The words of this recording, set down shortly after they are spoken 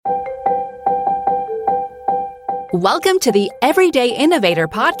Welcome to the Everyday Innovator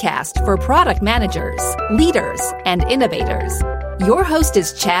podcast for product managers, leaders, and innovators. Your host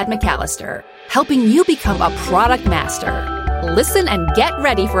is Chad McAllister, helping you become a product master. Listen and get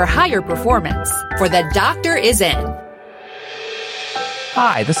ready for higher performance, for the doctor is in.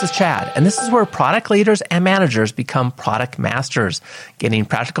 Hi, this is Chad, and this is where product leaders and managers become product masters, gaining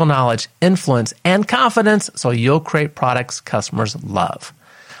practical knowledge, influence, and confidence so you'll create products customers love.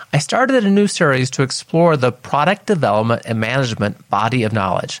 I started a new series to explore the product development and management body of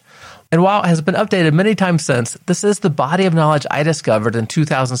knowledge. And while it has been updated many times since, this is the body of knowledge I discovered in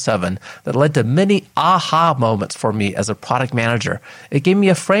 2007 that led to many aha moments for me as a product manager. It gave me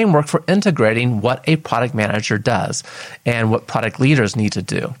a framework for integrating what a product manager does and what product leaders need to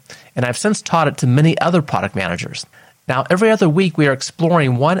do. And I've since taught it to many other product managers. Now, every other week, we are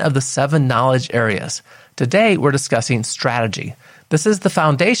exploring one of the 7 knowledge areas. Today, we're discussing strategy. This is the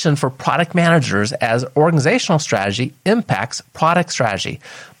foundation for product managers as organizational strategy impacts product strategy.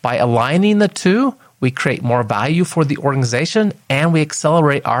 By aligning the two, we create more value for the organization and we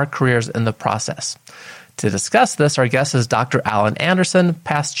accelerate our careers in the process. To discuss this, our guest is Dr. Alan Anderson,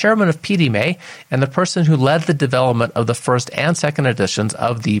 past chairman of PDMA and the person who led the development of the first and second editions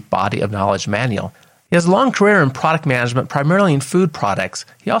of the Body of Knowledge Manual. He has a long career in product management, primarily in food products.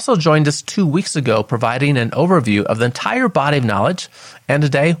 He also joined us 2 weeks ago, providing an overview of the entire body of knowledge. And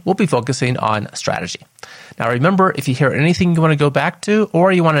today, we'll be focusing on strategy. Now, remember, if you hear anything you want to go back to,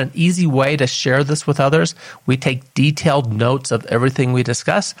 or you want an easy way to share this with others, we take detailed notes of everything we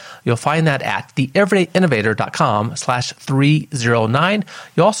discuss. You'll find that at theeverydayinnovator.com/309.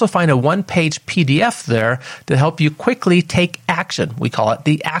 You'll also find a one-page PDF there to help you quickly take action. We call it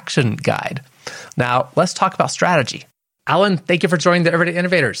the Action Guide. Now, let's talk about strategy. Alan, thank you for joining the Everyday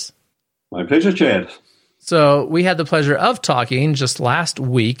Innovators. My pleasure, Chad. So we had the pleasure of talking just last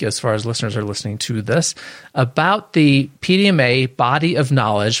week, as far as listeners are listening to this, about the PDMA body of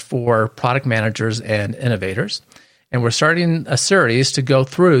knowledge for product managers and innovators. And we're starting a series to go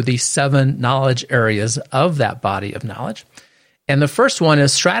through the 7 knowledge areas of that body of knowledge. And the first one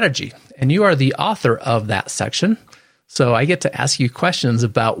is strategy. And you are the author of that section. So I get to ask you questions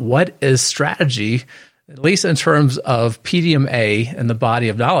about what is strategy, at least in terms of PDMA and the body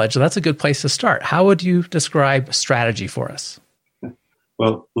of knowledge. So that's a good place to start. How would you describe strategy for us?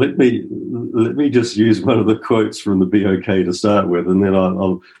 Well, let me just use one of the quotes from the BOK to start with, and then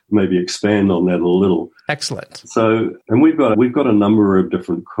I'll maybe expand on that a little. Excellent. So, and we've got a number of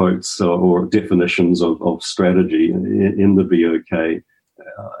different quotes or definitions of strategy in the BOK,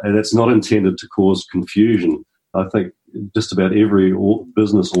 and it's not intended to cause confusion. I think just about every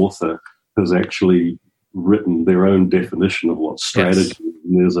business author has actually written their own definition of what strategy is.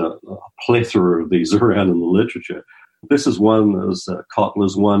 And there's a plethora of these around in the literature. This is one, as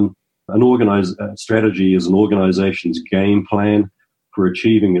Kotler's one. Strategy is an organization's game plan for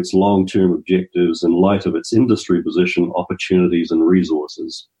achieving its long-term objectives in light of its industry position, opportunities, and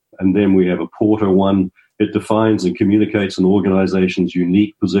resources. And then we have a Porter one. It defines and communicates an organization's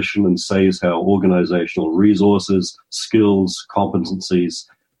unique position and says how organizational resources, skills, competencies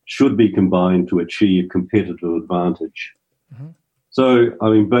should be combined to achieve competitive advantage. Mm-hmm. So,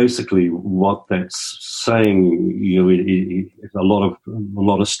 I mean, basically what that's saying, a lot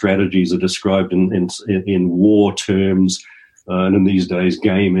of strategies are described in war terms, and in these days,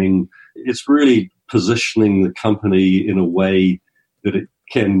 gaming. It's really positioning the company in a way that it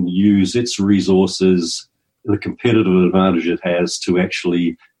can use its resources, the competitive advantage it has to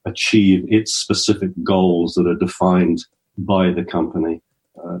actually achieve its specific goals that are defined by the company.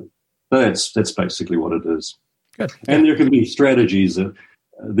 That's basically what it is. Good. And there can be strategies.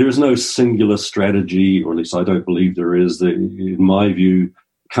 There is no singular strategy, or at least I don't believe there is. In my view,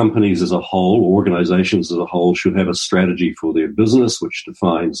 companies as a whole, organizations as a whole, should have a strategy for their business, which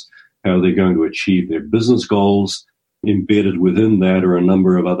defines how they're going to achieve their business goals. Embedded within that are a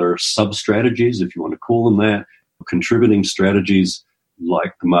number of other sub-strategies, if you want to call them that, contributing strategies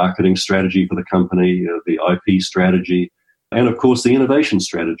like the marketing strategy for the company, the IP strategy, and of course the innovation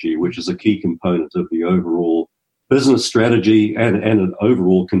strategy, which is a key component of the overall business strategy and an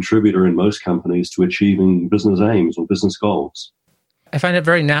overall contributor in most companies to achieving business aims or business goals. I find it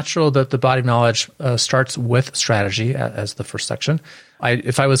very natural that the body of knowledge starts with strategy as the first section.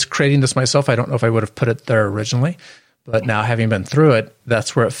 If I was creating this myself, I don't know if I would have put it there originally. But now, having been through it,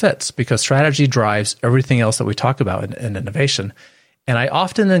 that's where it fits, because strategy drives everything else that we talk about in innovation. And I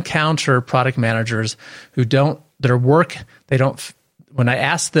often encounter product managers who when I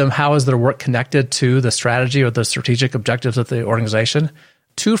ask them how is their work connected to the strategy or the strategic objectives of the organization,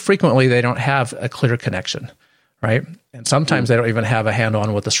 too frequently they don't have a clear connection, right? And sometimes they don't even have a handle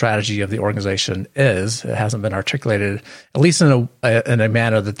on what the strategy of the organization is. It hasn't been articulated, at least in a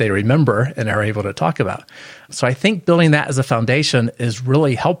manner that they remember and are able to talk about. So I think building that as a foundation is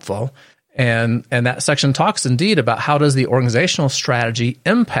really helpful. And that section talks indeed about how does the organizational strategy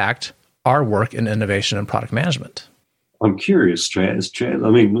impact our work in innovation and product management. I'm curious, Chad. I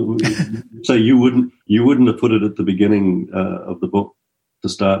mean, so you wouldn't have put it at the beginning of the book to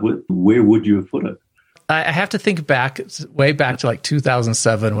start with. Where would you have put it? I have to think way back to like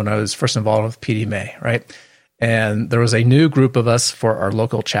 2007 when I was first involved with PDMA, right? And there was a new group of us for our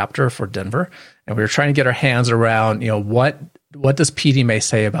local chapter for Denver, and we were trying to get our hands around, what does PDMA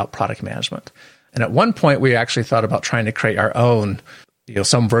say about product management? And at one point, we actually thought about trying to create our own,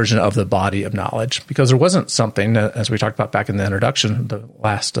 some version of the body of knowledge, because there wasn't something, as we talked about back in the introduction, the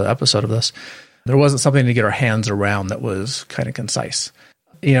last episode of this, there wasn't something to get our hands around that was kind of concise.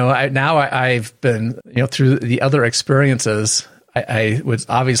 I've been, through the other experiences, I would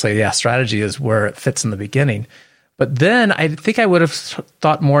obviously, strategy is where it fits in the beginning. But then I think I would have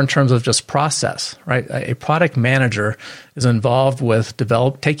thought more in terms of just process, right? A product manager is involved with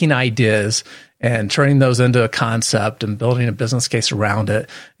taking ideas and turning those into a concept and building a business case around it,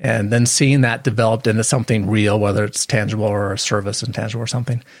 and then seeing that developed into something real, whether it's tangible or a service intangible or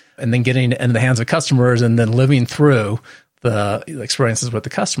something, and then getting it in the hands of customers and then living through the experiences with the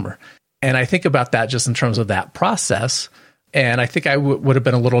customer. And I think about that just in terms of that process. And I think I would have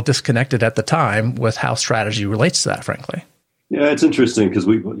been a little disconnected at the time with how strategy relates to that, frankly. Yeah, it's interesting because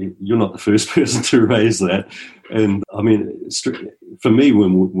you're not the first person to raise that. And I mean, for me,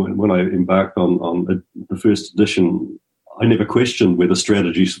 when I embarked on the first edition, I never questioned whether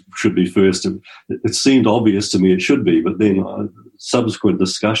strategy should be first. It seemed obvious to me it should be, but then subsequent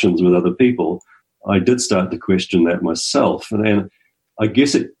discussions with other people, I did start to question that myself. And I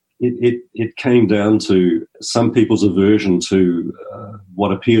guess it came down to some people's aversion to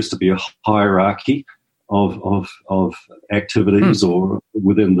what appears to be a hierarchy of activities or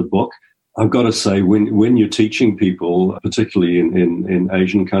within the book. I've got to say, when you're teaching people, particularly in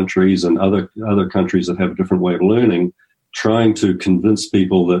Asian countries and other countries that have a different way of learning, trying to convince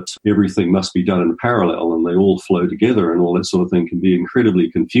people that everything must be done in parallel and they all flow together and all that sort of thing can be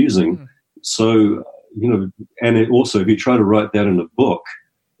incredibly confusing. So, and it also, if you try to write that in a book,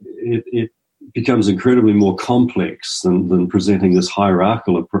 it becomes incredibly more complex than presenting this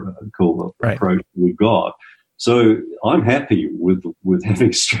hierarchical approach we've got. So I'm happy with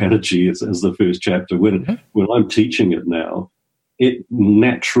having strategy as the first chapter. When I'm teaching it now, it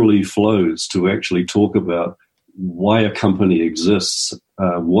naturally flows to actually talk about why a company exists,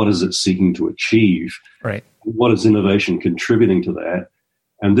 what is it seeking to achieve, right? What is innovation contributing to that,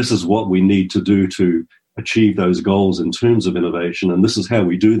 and this is what we need to do to achieve those goals in terms of innovation, and this is how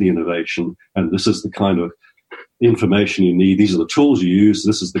we do the innovation, and this is the kind of information you need. These are the tools you use.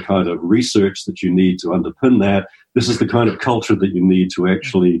 This is the kind of research that you need to underpin that. This is the kind of culture that you need to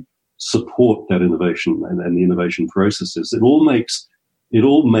actually support that innovation and the innovation processes. It all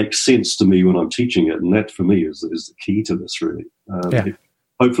makes sense to me when I'm teaching it, and that for me is the key to this, really.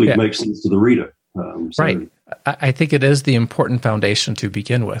 Hopefully it makes sense to the reader. Right. I think it is the important foundation to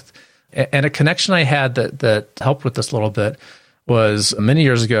begin with. And a connection I had that helped with this a little bit was many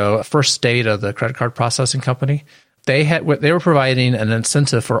years ago, First State of the credit card processing company. They were providing an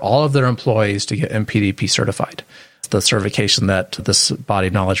incentive for all of their employees to get MPDP certified. It's the certification that this body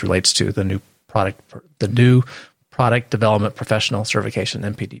of knowledge relates to, the new product development professional certification,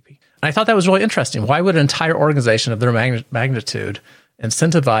 MPDP. And I thought that was really interesting. Why would an entire organization of their magnitude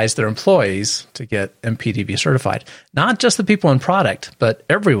incentivize their employees to get MPDP certified? Not just the people in product, but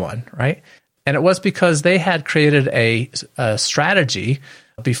everyone, right? And it was because they had created a strategy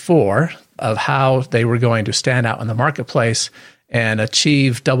before of how they were going to stand out in the marketplace and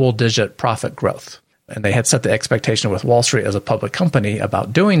achieve double-digit profit growth. And they had set the expectation with Wall Street as a public company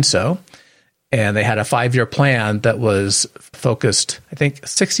about doing so. And they had a 5-year plan that was focused, I think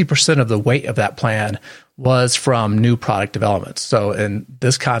 60% of the weight of that plan was from new product development. So in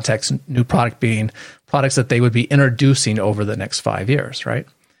this context, new product being products that they would be introducing over the next 5 years, right?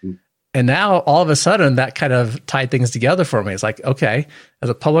 And now all of a sudden that kind of tied things together for me. It's like, okay, as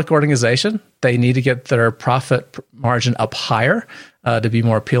a public organization, they need to get their profit margin up higher to be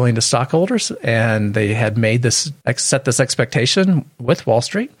more appealing to stockholders. And they had set this expectation with Wall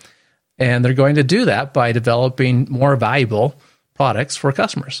Street. And they're going to do that by developing more valuable products for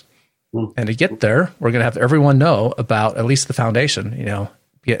customers. And to get there, we're going to have everyone know about at least the foundation,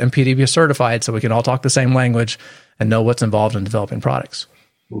 get MPDP certified so we can all talk the same language and know what's involved in developing products.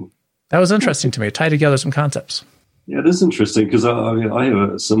 That was interesting to me. It tied together some concepts. Yeah, it is interesting because I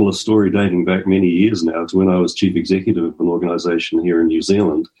have a similar story dating back many years now to when I was chief executive of an organisation here in New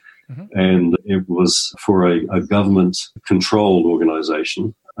Zealand. And it was for a government-controlled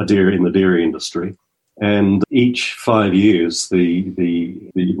organisation, in the dairy industry. And each 5 years,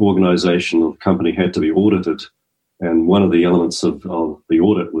 the organisation or the company had to be audited. And one of the elements of the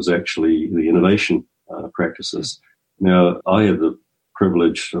audit was actually the innovation practices. Now, I had the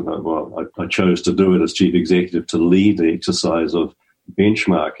privilege, I chose to do it as chief executive to lead the exercise of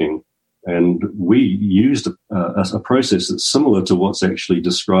benchmarking. And we used a process that's similar to what's actually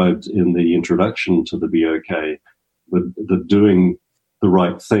described in the introduction to the BOK, the doing the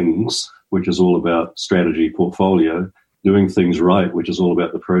right things, which is all about strategy, portfolio, doing things right, which is all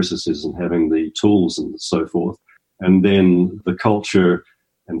about the processes and having the tools and so forth, and then the culture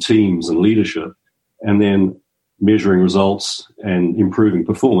and teams and leadership, and then measuring results and improving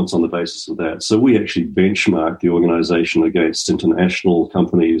performance on the basis of that. So we actually benchmarked the organization against international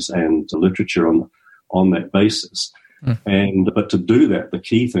companies and literature on that basis. But to do that, the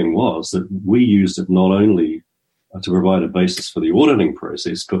key thing was that we used it not only to provide a basis for the auditing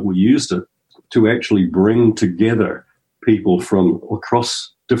process, but we used it to actually bring together people from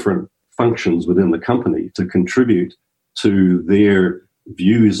across different functions within the company to contribute to their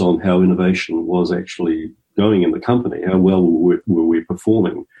views on how innovation was actually going in the company, how well were we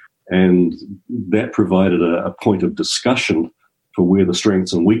performing. And that provided a point of discussion for where the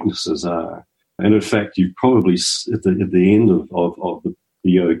strengths and weaknesses are. And in fact, you probably, at the end of the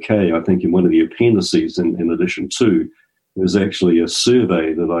BOK, I think in one of the appendices, in addition to, there's actually a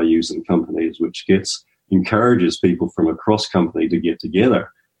survey that I use in companies which encourages people from across company to get together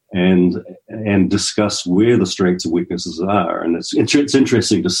and discuss where the strengths and weaknesses are. And it's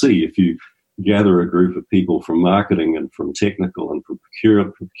interesting to see if you gather a group of people from marketing and from technical and from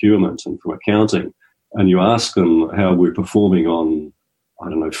procurement and from accounting, and you ask them how we're performing on, I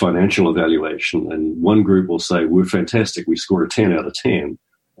don't know, financial evaluation, and one group will say, we're fantastic, we score a 10 out of 10.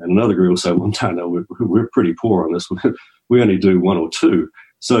 And another group will say, well, no, we're pretty poor on this. We only do 1 or 2.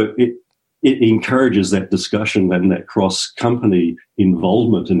 So it encourages that discussion and that cross-company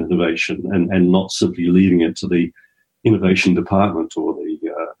involvement in innovation and not simply leaving it to the innovation department or the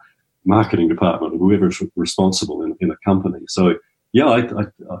marketing department or whoever's responsible in a company. So, yeah,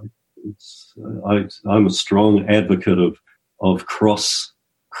 I'm a strong advocate of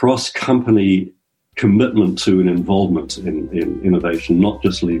cross-company commitment to an involvement in innovation, not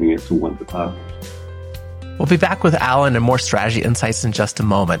just leaving it to one department. We'll be back with Alan and more strategy insights in just a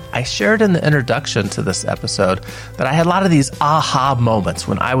moment. I shared in the introduction to this episode that I had a lot of these aha moments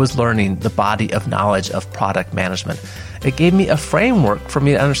when I was learning the body of knowledge of product management. It gave me a framework for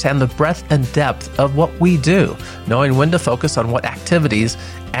me to understand the breadth and depth of what we do, knowing when to focus on what activities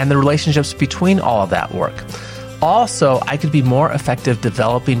and the relationships between all of that work. Also, I could be more effective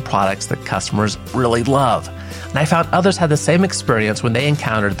developing products that customers really love. And I found others had the same experience when they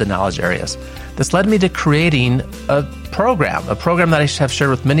encountered the knowledge areas. This led me to creating a program that I have shared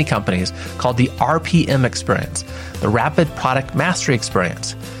with many companies called the RPM Experience, the Rapid Product Mastery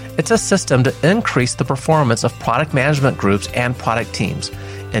Experience. It's a system to increase the performance of product management groups and product teams.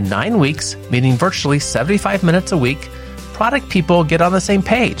 In 9 weeks, meaning virtually 75 minutes a week, product people get on the same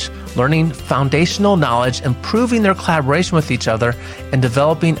page, learning foundational knowledge, improving their collaboration with each other, and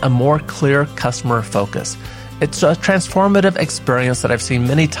developing a more clear customer focus. It's a transformative experience that I've seen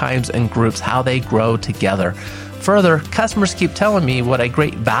many times in groups, how they grow together. Further, customers keep telling me what a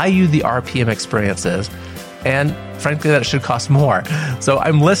great value the RPM experience is, and frankly, that it should cost more. So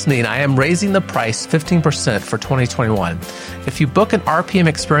I'm listening. I am raising the price 15% for 2021. If you book an RPM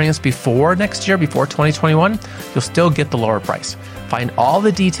experience before next year, before 2021, you'll still get the lower price. Find all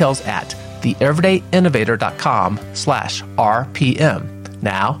the details at theeverydayinnovator.com/RPM.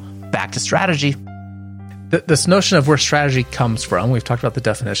 Now, back to strategy. This notion of where strategy comes from, we've talked about the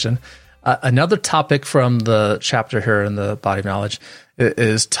definition. Another topic from the chapter here in the Body of Knowledge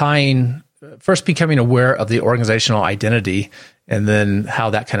is tying, first becoming aware of the organizational identity, and then how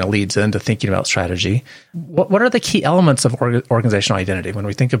that kind of leads into thinking about strategy. What are the key elements of organizational identity when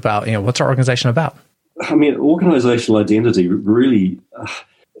we think about, what's our organization about? I mean, organizational identity really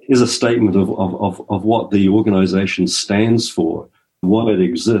is a statement of what the organization stands for, why it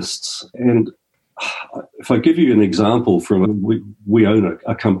exists. And if I give you an example from, we own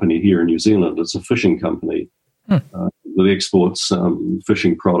a company here in New Zealand. It's a fishing company that exports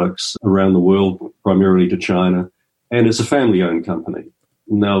fishing products around the world, primarily to China. And it's a family-owned company.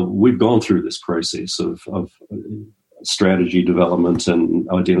 Now, we've gone through this process of strategy development and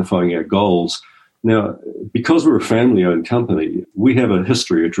identifying our goals. Now, because we're a family-owned company, we have a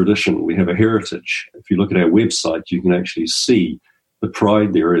history, a tradition, we have a heritage. If you look at our website, you can actually see the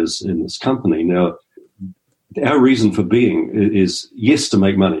pride there is in this company. Now, our reason for being is, yes, to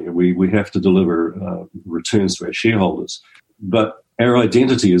make money. We have to deliver returns to our shareholders. But our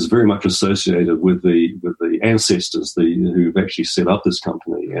identity is very much associated with the ancestors who've actually set up this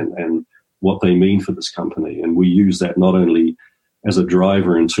company and what they mean for this company. And we use that not only as a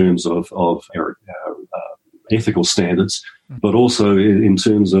driver in terms of our ethical standards, but also in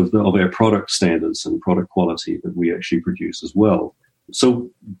terms of our product standards and product quality that we actually produce as well. So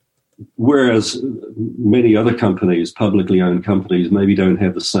whereas many other companies, publicly owned companies, maybe don't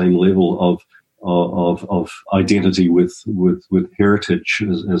have the same level of identity with heritage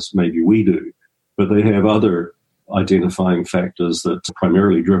as maybe we do, but they have other identifying factors that are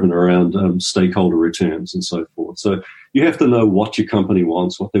primarily driven around stakeholder returns and so forth. So you have to know what your company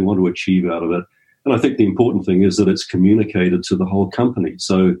wants, what they want to achieve out of it. And I think the important thing is that it's communicated to the whole company.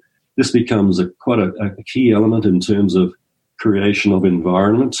 So this becomes quite a key element in terms of creation of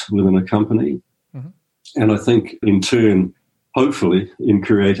environment within a company. Mm-hmm. And I think in turn, hopefully, in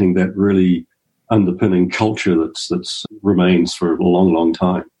creating that really underpinning culture that's remains for a long, long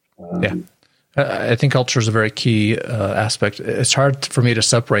time. I think culture is a very key aspect. It's hard for me to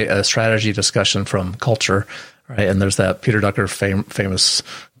separate a strategy discussion from culture, right? And there's that Peter Drucker famous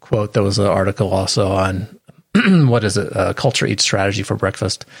quote. There was an article also on what is it? Culture eats strategy for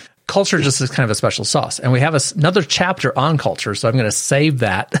breakfast. Culture just is kind of a special sauce, and we have another chapter on culture. So I'm going to save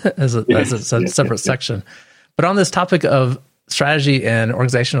that as a separate section. But on this topic of strategy and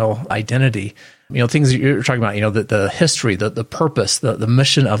organizational identity, things that you're talking about, the history, the purpose, the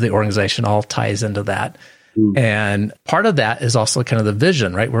mission of the organization all ties into that. Mm. And part of that is also kind of the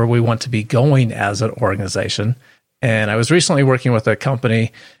vision, right? Where we want to be going as an organization. And I was recently working with a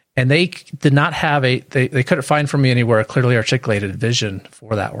company, and they did not have they couldn't find for me anywhere a clearly articulated vision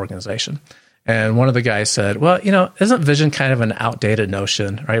for that organization. And one of the guys said, well, isn't vision kind of an outdated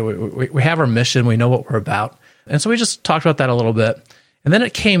notion, right? We have our mission, we know what we're about. And so we just talked about that a little bit. And then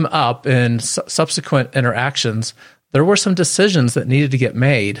it came up in subsequent interactions. There were some decisions that needed to get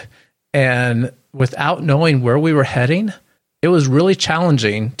made. And without knowing where we were heading, it was really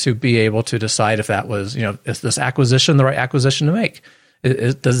challenging to be able to decide if that was, is this acquisition the right acquisition to make?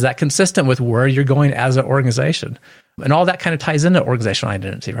 Is that consistent with where you're going as an organization? And all that kind of ties into organizational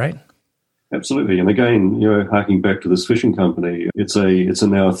identity, right? Absolutely. And again, harking back to this fishing company, it's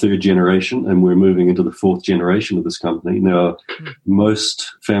now a third generation, and we're moving into the fourth generation of this company. Now,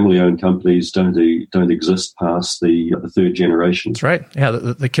 most family-owned companies don't exist past the third generation. That's right. Yeah,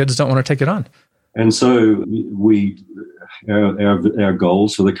 the kids don't want to take it on. And so our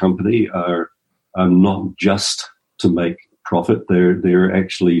goals for the company are not just to make profit. They're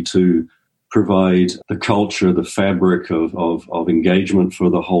actually to provide the culture, the fabric of engagement for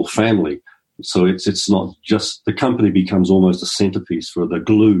the whole family. So it's not just the company becomes almost a centerpiece for the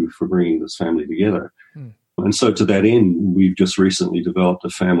glue for bringing this family together. And so to that end, we've just recently developed a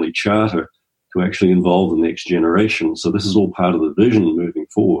family charter to actually involve the next generation. So this is all part of the vision moving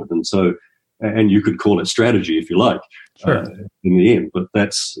forward. And so, and you could call it strategy if you like, sure. In the end. But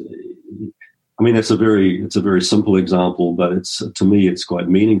it's a very simple example, but to me it's quite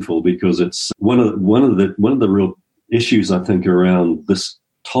meaningful because it's one of the real issues I think around this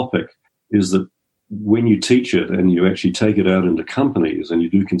topic is that when you teach it and you actually take it out into companies and you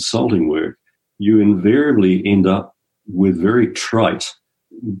do consulting work, you invariably end up with very trite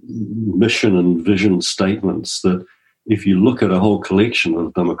mission and vision statements that if you look at a whole collection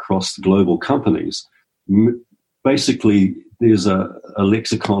of them across the global companies, basically there's a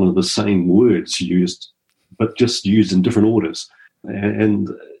lexicon of the same words used, but just used in different orders. And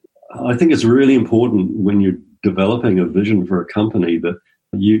I think it's really important when you're developing a vision for a company that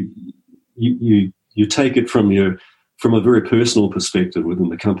you take it from a very personal perspective within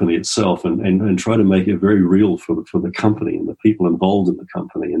the company itself and try to make it very real for the company and the people involved in the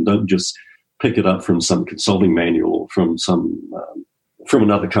company, and don't just pick it up from some consulting manual or from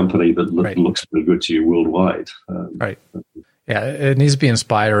another company that looks pretty good to you worldwide. Right. Yeah, it needs to be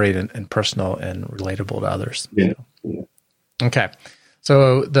inspiring and personal and relatable to others. Yeah. Yeah. Okay.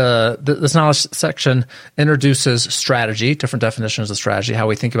 So this knowledge section introduces strategy, different definitions of strategy, how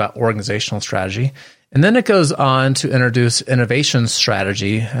we think about organizational strategy. And then it goes on to introduce innovation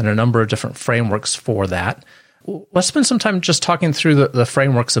strategy and a number of different frameworks for that. Let's spend some time just talking through the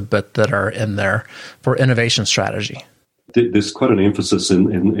frameworks a bit that are in there for innovation strategy. There's quite an emphasis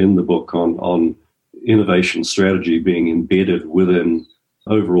in the book on innovation strategy being embedded within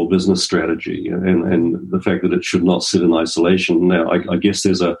overall business strategy and the fact that it should not sit in isolation. Now, I guess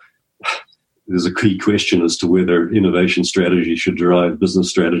there's there's a key question as to whether innovation strategy should drive business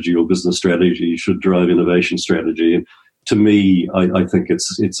strategy or business strategy should drive innovation strategy. And to me, I think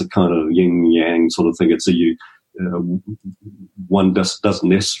it's a kind of yin-yang sort of thing. It's one doesn't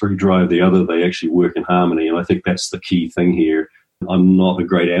necessarily drive the other. They actually work in harmony. And I think that's the key thing here. I'm not a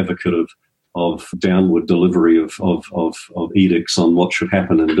great advocate of downward delivery of edicts on what should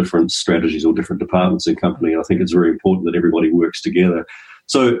happen in different strategies or different departments in company. I think it's very important that everybody works together.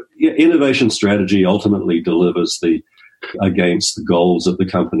 So innovation strategy ultimately delivers against the goals that the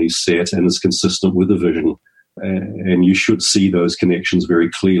company set and is consistent with the vision. And you should see those connections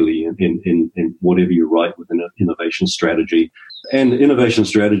very clearly in whatever you write within an innovation strategy. And innovation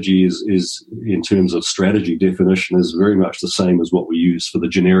strategy is in terms of strategy definition, is very much the same as what we use for the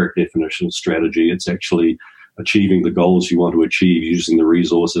generic definition of strategy. It's actually achieving the goals you want to achieve, using the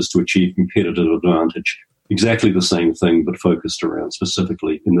resources to achieve competitive advantage. Exactly the same thing, but focused around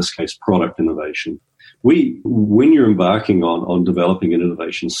specifically, in this case, product innovation. When you're embarking on developing an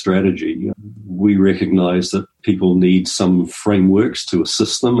innovation strategy, we recognize that people need some frameworks to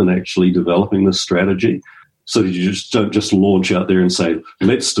assist them in actually developing this strategy. So you don't just launch out there and say,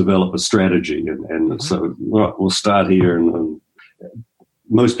 let's develop a strategy. And so, all right, we'll start here. And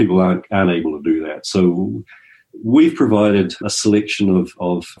most people aren't able to do that. So we've provided a selection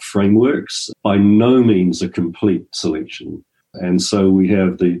of frameworks, by no means a complete selection. And so we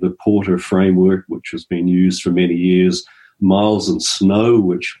have the Porter framework, which has been used for many years, Miles and Snow,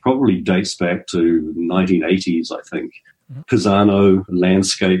 which probably dates back to 1980s, I think, Pisano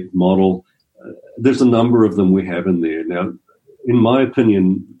landscape model. There's a number of them we have in there. Now, in my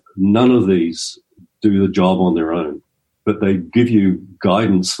opinion, none of these do the job on their own, but they give you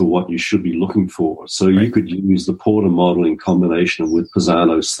guidance for what you should be looking for. So you could use the Porter model in combination with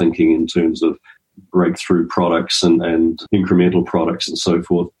Pisano's thinking in terms of breakthrough products and incremental products and so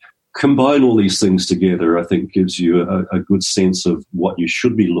forth. Combine all these things together, I think gives you a good sense of what you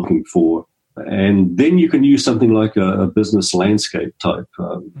should be looking for. And then you can use something like a business landscape type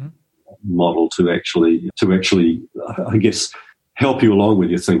model to actually, I guess, help you along with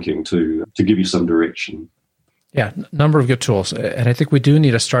your thinking to give you some direction. Yeah, number of good tools. And I think we do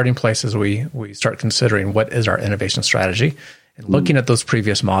need a starting place as we start considering what is our innovation strategy. And looking at those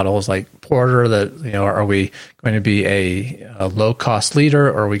previous models like Porter, are we going to be a low-cost leader,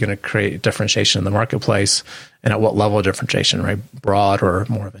 or are we going to create differentiation in the marketplace? And at what level of differentiation, right? Broad or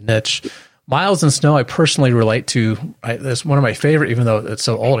more of a niche? Miles and Snow, I personally relate to. It's one of my favorite, even though it's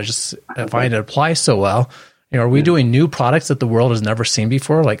so old. I find it applies so well. Are we doing new products that the world has never seen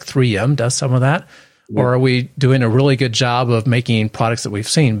before, like 3M does some of that? Yeah. Or are we doing a really good job of making products that we've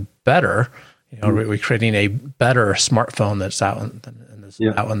seen better? Are we creating a better smartphone that's out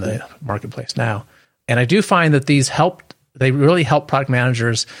in the marketplace now? And I do find that they really help product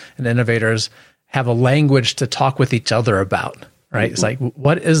managers and innovators have a language to talk with each other about, right? Mm-hmm. It's like,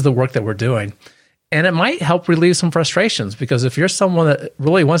 what is the work that we're doing? And it might help relieve some frustrations, because if you're someone that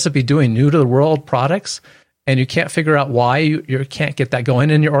really wants to be doing new to the world products and you can't figure out why you can't get that going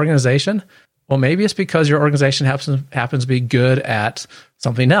in your organization, well, maybe it's because your organization happens to be good at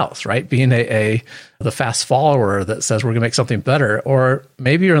something else, right? Being the fast follower that says we're going to make something better. Or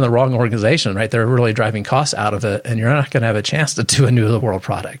maybe you're in the wrong organization, right? They're really driving costs out of it, and you're not going to have a chance to do a new to the world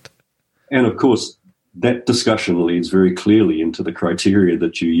product. And of course, that discussion leads very clearly into the criteria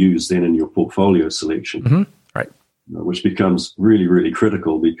that you use then in your portfolio selection, right? Which becomes really, really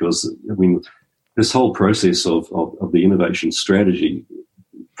critical, because this whole process of the innovation strategy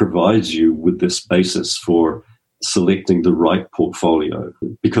provides you with this basis for selecting the right portfolio.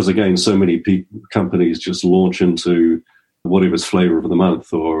 Because again, so many companies just launch into whatever's flavor of the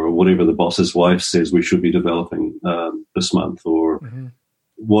month, or whatever the boss's wife says we should be developing this month, or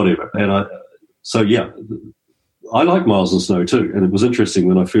whatever. And I like Miles and Snow too. And it was interesting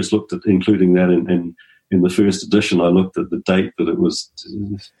when I first looked at including that in the first edition. I looked at the date that it was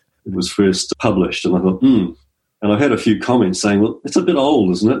first published, and I thought, And I've had a few comments saying, well, it's a bit old,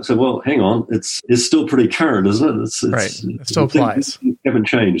 isn't it? So, well, hang on. It's still pretty current, isn't it? It's right. It still applies. Things haven't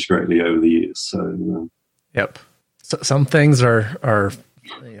changed greatly over the years. So, Yep. So, some things are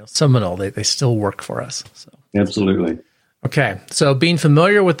seminal. They still work for us. So. Absolutely. Okay. So being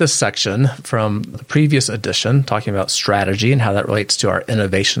familiar with this section from the previous edition, talking about strategy and how that relates to our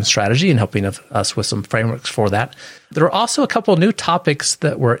innovation strategy and helping us with some frameworks for that. There are also a couple of new topics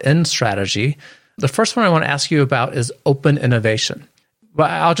that were in strategy. The first one I want to ask you about is open innovation. Well,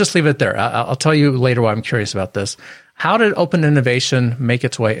 I'll just leave it there. I'll tell you later why I'm curious about this. How did open innovation make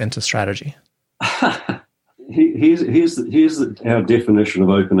its way into strategy? Here's our definition of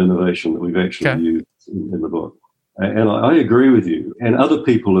open innovation that we've actually used in the book. And I agree with you. And other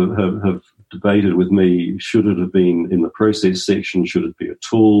people have debated with me, should it have been in the process section? Should it be a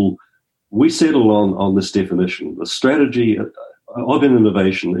tool? We settle on this definition. The strategy of an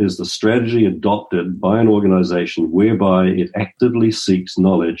innovation is the strategy adopted by an organization whereby it actively seeks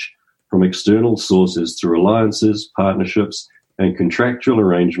knowledge from external sources through alliances, partnerships, and contractual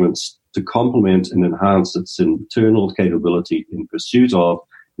arrangements to complement and enhance its internal capability in pursuit of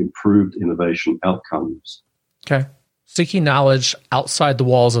improved innovation outcomes. Okay. Seeking knowledge outside the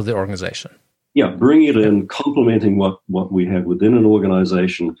walls of the organization. Yeah, bring it in, complementing what we have within an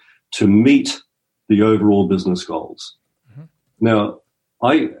organization to meet the overall business goals. Mm-hmm. Now,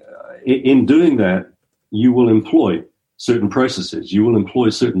 in doing that, you will employ certain processes, you will employ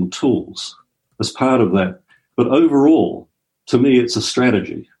certain tools as part of that. But overall, to me, it's a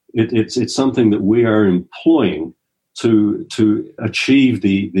strategy. It's something that we are employing to achieve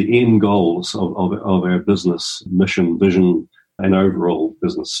the end goals of our business mission, vision, and overall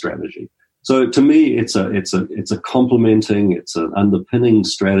business strategy. So to me, it's a complementing, it's an underpinning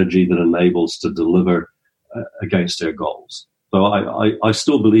strategy that enables to deliver against our goals. So I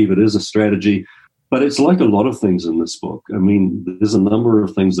still believe it is a strategy, but it's like a lot of things in this book. I mean, there's a number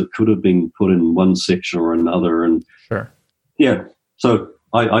of things that could have been put in one section or another, and sure, yeah. So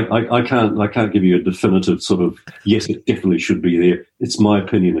I can't give you a definitive sort of yes, it definitely should be there. It's my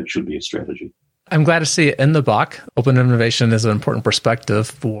opinion; it should be a strategy. I'm glad to see it in the book. Open innovation is an important perspective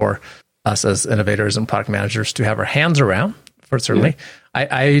for us as innovators and product managers to have our hands around. For certainly, yeah.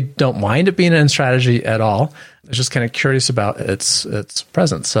 I don't mind it being in strategy at all. I was just kind of curious about its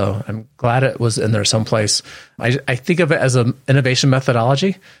presence. So I'm glad it was in there someplace. I think of it as an innovation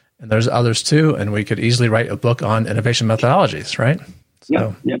methodology, and there's others too. And we could easily write a book on innovation methodologies, right?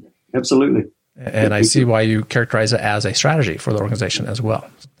 So, yeah, absolutely. And I see why you characterize it as a strategy for the organization as well.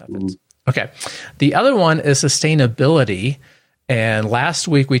 Okay. The other one is sustainability. And last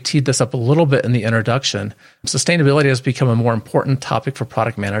week, we teed this up a little bit in the introduction. Sustainability has become a more important topic for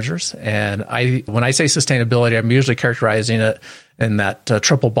product managers. And when I say sustainability, I'm usually characterizing it in that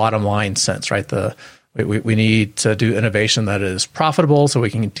triple bottom line sense, right? We need to do innovation that is profitable so we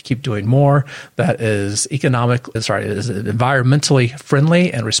can keep doing more, that is is environmentally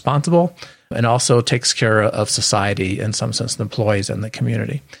friendly and responsible, and also takes care of society, in some sense, the employees and the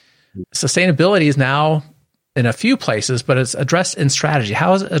community. Sustainability is now in a few places, but it's addressed in strategy.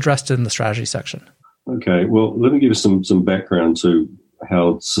 How is it addressed in the strategy section? Okay, well, let me give you some background to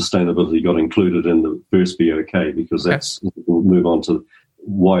how sustainability got included in the first BOK, because we'll move on to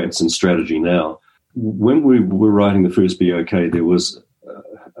why it's in strategy now. When we were writing the first BOK, there was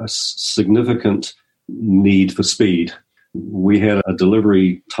a significant need for speed. We had a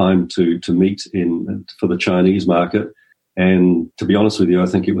delivery time to meet for the Chinese market. And to be honest with you, I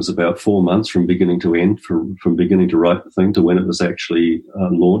think it was about 4 months from beginning to end, from beginning to write the thing to when it was actually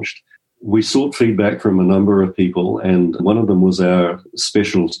launched. We sought feedback from a number of people, and one of them was our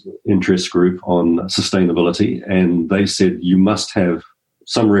special interest group on sustainability. And they said, you must have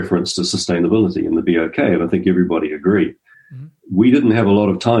some reference to sustainability in the BOK. And I think everybody agreed. Mm-hmm. We didn't have a lot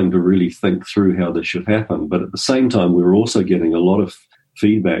of time to really think through how this should happen. But at the same time, we were also getting a lot of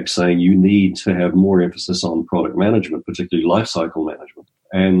feedback saying you need to have more emphasis on product management, particularly lifecycle management.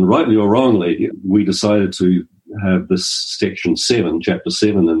 And rightly or wrongly, we decided to have this section 7, chapter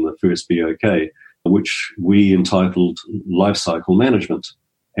 7 in the first BOK, which we entitled Lifecycle Management.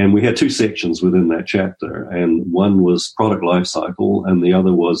 And we had 2 sections within that chapter, and one was product lifecycle and the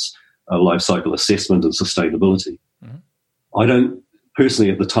other was lifecycle assessment and sustainability. Mm-hmm.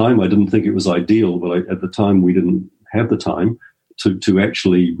 Personally at the time, I didn't think it was ideal, but at the time we didn't have the time to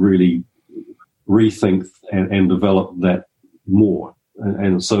actually really rethink and develop that more.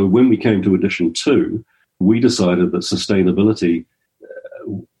 And so when we came to edition 2, we decided that sustainability,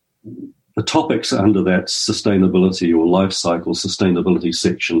 the topics under that sustainability or life cycle sustainability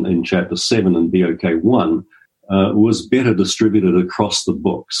section in chapter 7 and BOK 1 was better distributed across the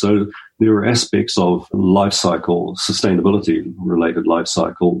book. So there are aspects of life cycle, sustainability related life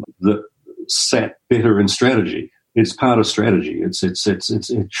cycle that sat better in strategy. It's part of strategy.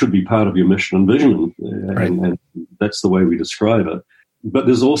 It should be part of your mission and vision, and that's the way we describe it. But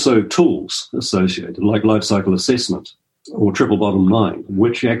there's also tools associated, like life cycle assessment or triple bottom line,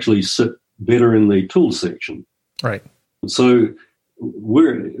 which actually sit better in the tools section. Right. So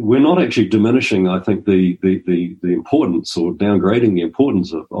we're not actually diminishing, I think, the importance or downgrading the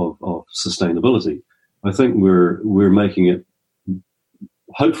importance of sustainability. I think we're making it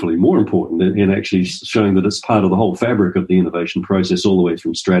hopefully more important in actually showing that it's part of the whole fabric of the innovation process, all the way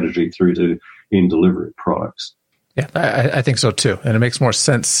from strategy through to end delivery products. Yeah, I think so too. And it makes more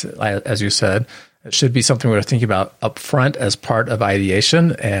sense, as you said, It should be something we're thinking about upfront as part of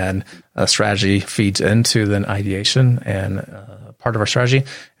ideation, and strategy feeds into then ideation and part of our strategy,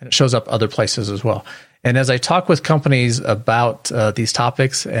 and it shows up other places as well. And as I talk with companies about these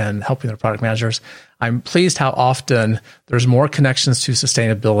topics and helping their product managers, I'm pleased how often there's more connections to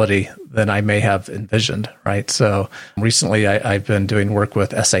sustainability than I may have envisioned, right? So recently I've been doing work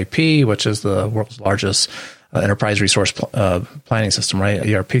with SAP, which is the world's largest enterprise resource planning system, right?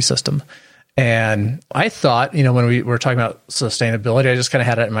 ERP system. And I thought, when we were talking about sustainability, I just kind of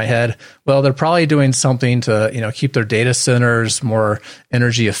had it in my head, well, they're probably doing something to, keep their data centers more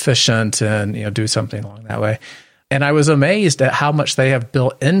energy efficient and, do something along that way. And I was amazed at how much they have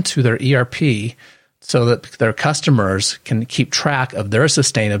built into their ERP so that their customers can keep track of their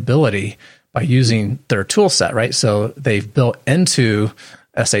sustainability by using their tool set, right? So they've built into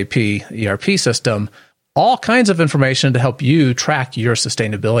SAP ERP system all kinds of information to help you track your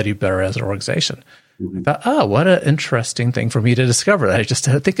sustainability better as an organization. I thought, what an interesting thing for me to discover that I just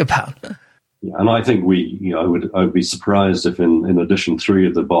had to think about. Yeah, and I think I would be surprised if in edition 3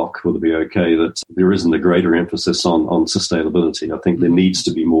 of the BOK or the BOK that there isn't a greater emphasis on sustainability. I think there needs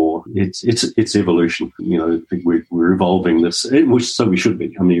to be more. It's evolution. I think we're evolving this, so we should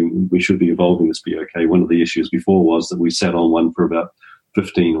be. I mean, we should be evolving this BOK. One of the issues before was that we sat on one for about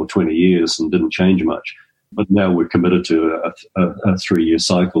 15 or 20 years and didn't change much. But now we're committed to a 3-year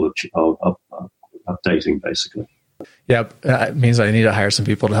cycle of updating, basically. Yeah, it means I need to hire some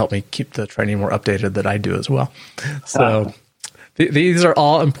people to help me keep the training more updated than I do as well. So these are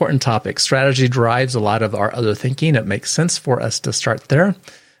all important topics. Strategy drives a lot of our other thinking. It makes sense for us to start there.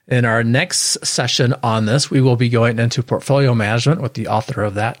 In our next session on this, we will be going into portfolio management with the author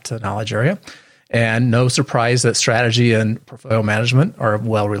of that knowledge area. And no surprise that strategy and portfolio management are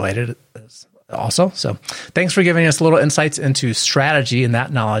well related also. So thanks for giving us a little insights into strategy in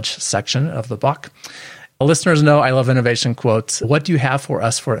that knowledge section of the book. Listeners know I love innovation quotes. What do you have for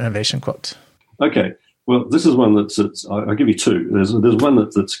us for an innovation quote? Okay. Well, this is one I'll give you two. There's one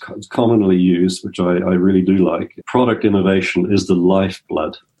that's commonly used, which I really do like. Product innovation is the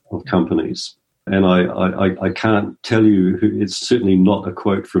lifeblood of companies. And I can't tell you it's certainly not a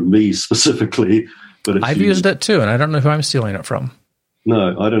quote from me specifically, but I've used it too, and I don't know who I'm stealing it from.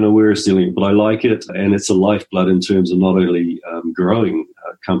 No, I don't know where it's stealing it, but I like it, and it's a lifeblood in terms of not only growing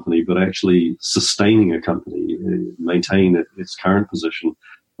a company, but actually sustaining a company, maintaining its current position.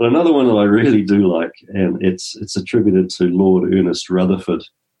 But another one that I really do like, and it's attributed to Lord Ernest Rutherford,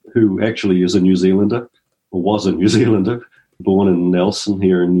 who actually is a New Zealander, or was a New Zealander, born in Nelson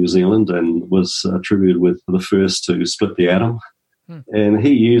here in New Zealand, and was attributed with the first to split the atom. And he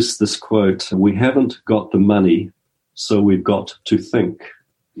used this quote, "We haven't got the money, so we've got to think."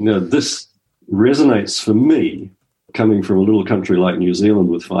 This resonates for me, coming from a little country like New Zealand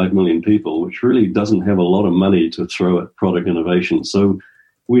with 5 million people, which really doesn't have a lot of money to throw at product innovation. So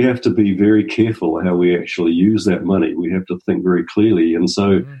we have to be very careful how we actually use that money. We have to think very clearly. And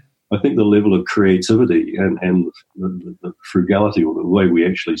so I think the level of creativity and the frugality, or the way we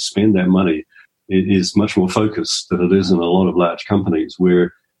actually spend that money, it is much more focused than it is in a lot of large companies,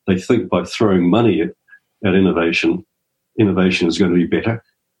 where they think by throwing money at innovation is going to be better.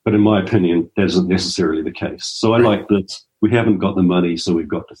 But in my opinion, that isn't necessarily the case. So I like that we haven't got the money, so we've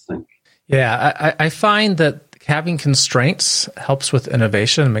got to think. Yeah, I find that having constraints helps with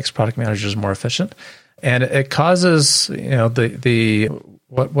innovation and makes product managers more efficient. And it causes,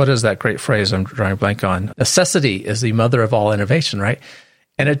 what is that great phrase I'm drawing a blank on? Necessity is the mother of all innovation, right?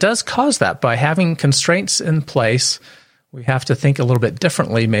 And it does cause that. By having constraints in place, we have to think a little bit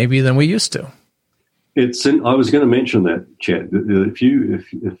differently maybe than we used to. I was going to mention that, Chad. If you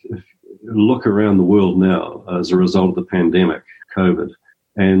look around the world now as a result of the pandemic, COVID,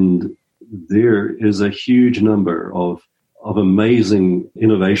 and there is a huge number of amazing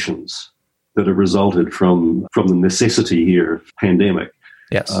innovations that have resulted from the necessity here of pandemic.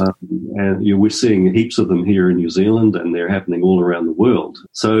 Yes. And we're seeing heaps of them here in New Zealand, and they're happening all around the world.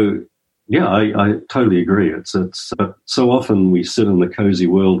 So, yeah, I totally agree. But so often we sit in the cozy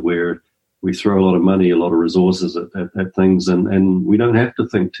world where we throw a lot of money, a lot of resources at things, and we don't have to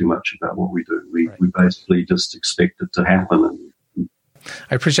think too much about what we do. We basically just expect it to happen.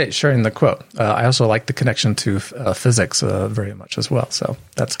 I appreciate sharing the quote. I also like the connection to physics very much as well. So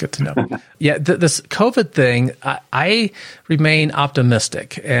that's good to know. Yeah, this COVID thing, I remain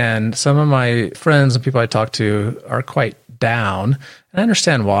optimistic. And some of my friends and people I talk to are quite down. And I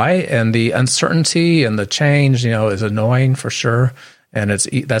understand why. And the uncertainty and the change, is annoying for sure. And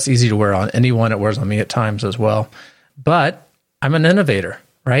that's easy to wear on anyone. It wears on me at times as well. But I'm an innovator,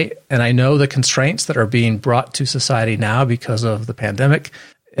 right? And I know the constraints that are being brought to society now because of the pandemic.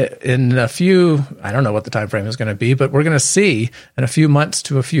 in a few, I don't know what the time frame is going to be, but we're going to see in a few months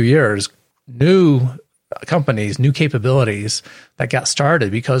to a few years, new companies, new capabilities that got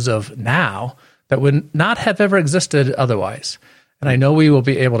started because of now that would not have ever existed otherwise. And I know we will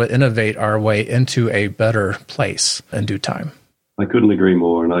be able to innovate our way into a better place in due time. I couldn't agree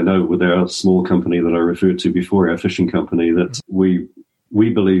more. And I know with our small company that I referred to before, our fishing company, that we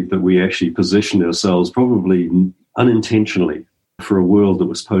believe that we actually positioned ourselves probably unintentionally for a world that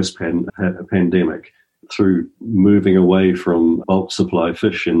was post-pandemic through moving away from bulk supply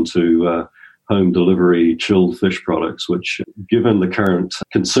fish into home delivery chilled fish products, which, given the current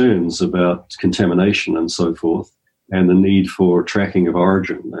concerns about contamination and so forth, and the need for tracking of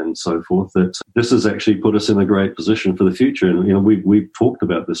origin and so forth, that this has actually put us in a great position for the future. And we've talked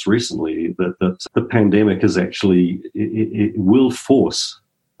about this recently, that the pandemic is actually, it will force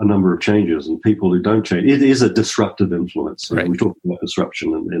a number of changes, and people who don't change, it is a disruptive influence. Right. We talked about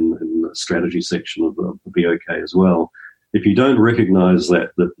disruption in the strategy section of the BOK as well. If you don't recognize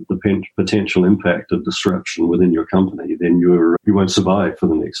that the potential impact of disruption within your company, then you won't survive for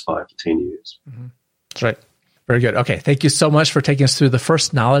the next 5 to 10 years. Mm-hmm. That's right. Very good. Okay. Thank you so much for taking us through the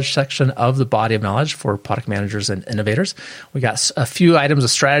first knowledge section of the body of knowledge for product managers and innovators. We got a few items of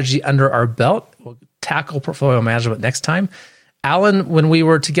strategy under our belt. We'll tackle portfolio management next time. Alan, when we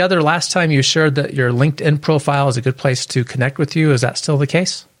were together last time, you shared that your LinkedIn profile is a good place to connect with you. Is that still the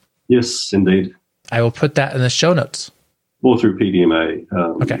case? Yes, indeed. I will put that in the show notes. Or through PDMA,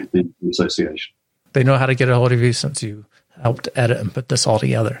 okay. The association. They know how to get a hold of you since you helped edit and put this all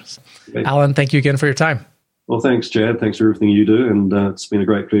together. Okay. Alan, thank you again for your time. Well, thanks, Chad. Thanks for everything you do, and it's been a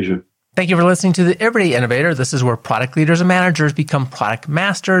great pleasure. Thank you for listening to The Everyday Innovator. This is where product leaders and managers become product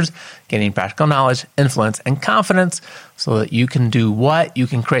masters, gaining practical knowledge, influence, and confidence so that you can do what? You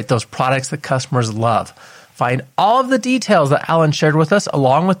can create those products that customers love. Find all of the details that Alan shared with us,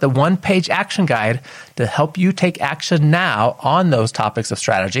 along with the one-page action guide to help you take action now on those topics of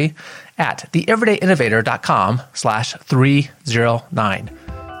strategy at theeverydayinnovator.com/309.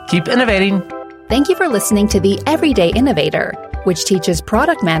 Keep innovating. Thank you for listening to The Everyday Innovator, which teaches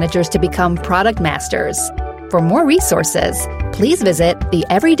product managers to become product masters. For more resources, please visit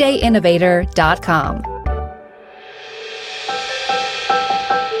theeverydayinnovator.com.